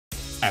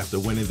After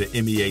winning the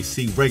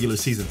MEAC regular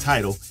season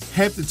title,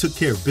 Hampton took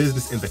care of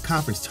business in the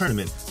conference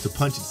tournament to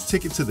punch its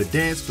ticket to the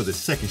dance for the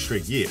second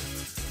straight year.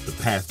 The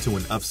path to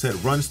an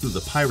upset runs through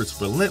the Pirates'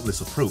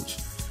 relentless approach.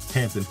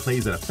 Hampton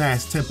plays at a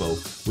fast tempo,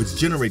 which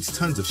generates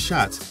tons of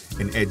shots,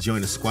 and Ed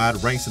Joyner's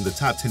squad ranks in the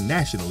top 10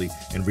 nationally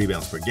in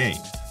rebounds per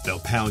game. They'll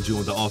pound you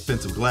on the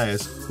offensive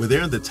glass, where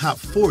they're in the top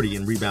 40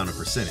 in rebounding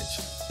percentage.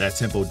 That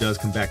tempo does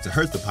come back to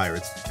hurt the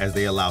Pirates, as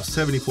they allow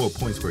 74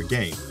 points per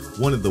game,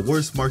 one of the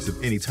worst marks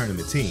of any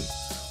tournament team.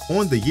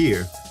 On the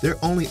year,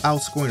 they're only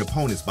outscoring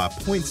opponents by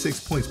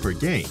 0.6 points per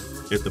game.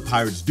 If the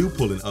Pirates do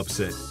pull an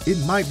upset, it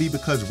might be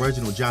because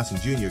Reginald Johnson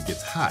Jr.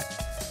 gets hot.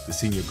 The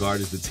senior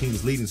guard is the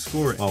team's leading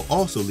scorer while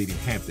also leading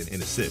Hampton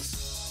in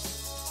assists.